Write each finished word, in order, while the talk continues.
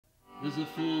There's a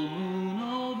full moon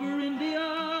over India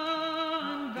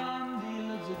and Gandhi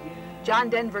lives again. John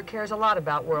Denver cares a lot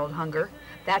about world hunger.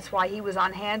 That's why he was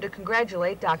on hand to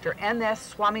congratulate Dr.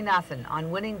 MS Swaminathan on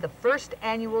winning the first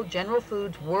annual General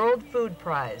Foods World Food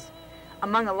Prize.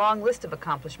 Among a long list of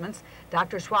accomplishments,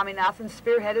 Dr. Swaminathan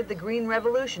spearheaded the Green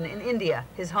Revolution in India,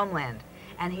 his homeland,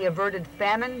 and he averted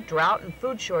famine, drought, and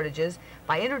food shortages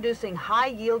by introducing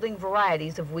high-yielding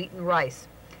varieties of wheat and rice.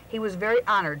 He was very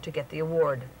honored to get the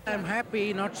award. I'm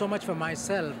happy not so much for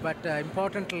myself, but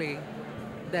importantly,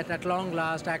 that at long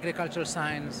last agricultural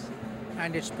science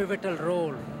and its pivotal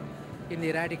role in the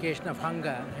eradication of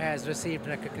hunger has received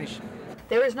recognition.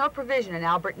 There is no provision in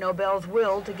Albert Nobel's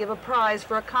will to give a prize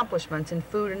for accomplishments in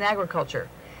food and agriculture.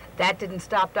 That didn't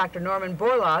stop Dr. Norman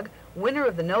Borlaug, winner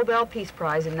of the Nobel Peace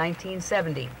Prize in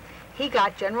 1970. He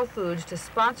got General Foods to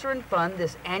sponsor and fund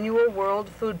this annual World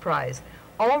Food Prize,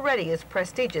 already as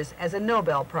prestigious as a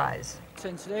Nobel Prize.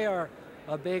 Since they are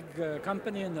a big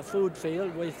company in the food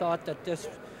field, we thought that this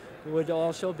would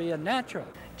also be a natural.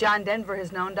 John Denver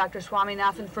has known Dr.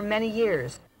 Swaminathan for many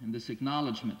years. And this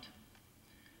acknowledgement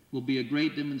will be a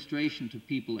great demonstration to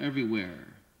people everywhere,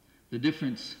 the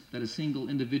difference that a single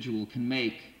individual can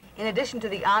make. In addition to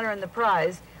the honor and the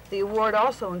prize, the award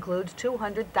also includes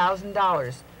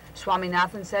 $200,000.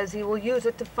 Swaminathan says he will use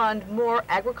it to fund more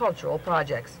agricultural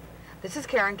projects. This is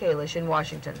Karen Kalish in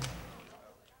Washington.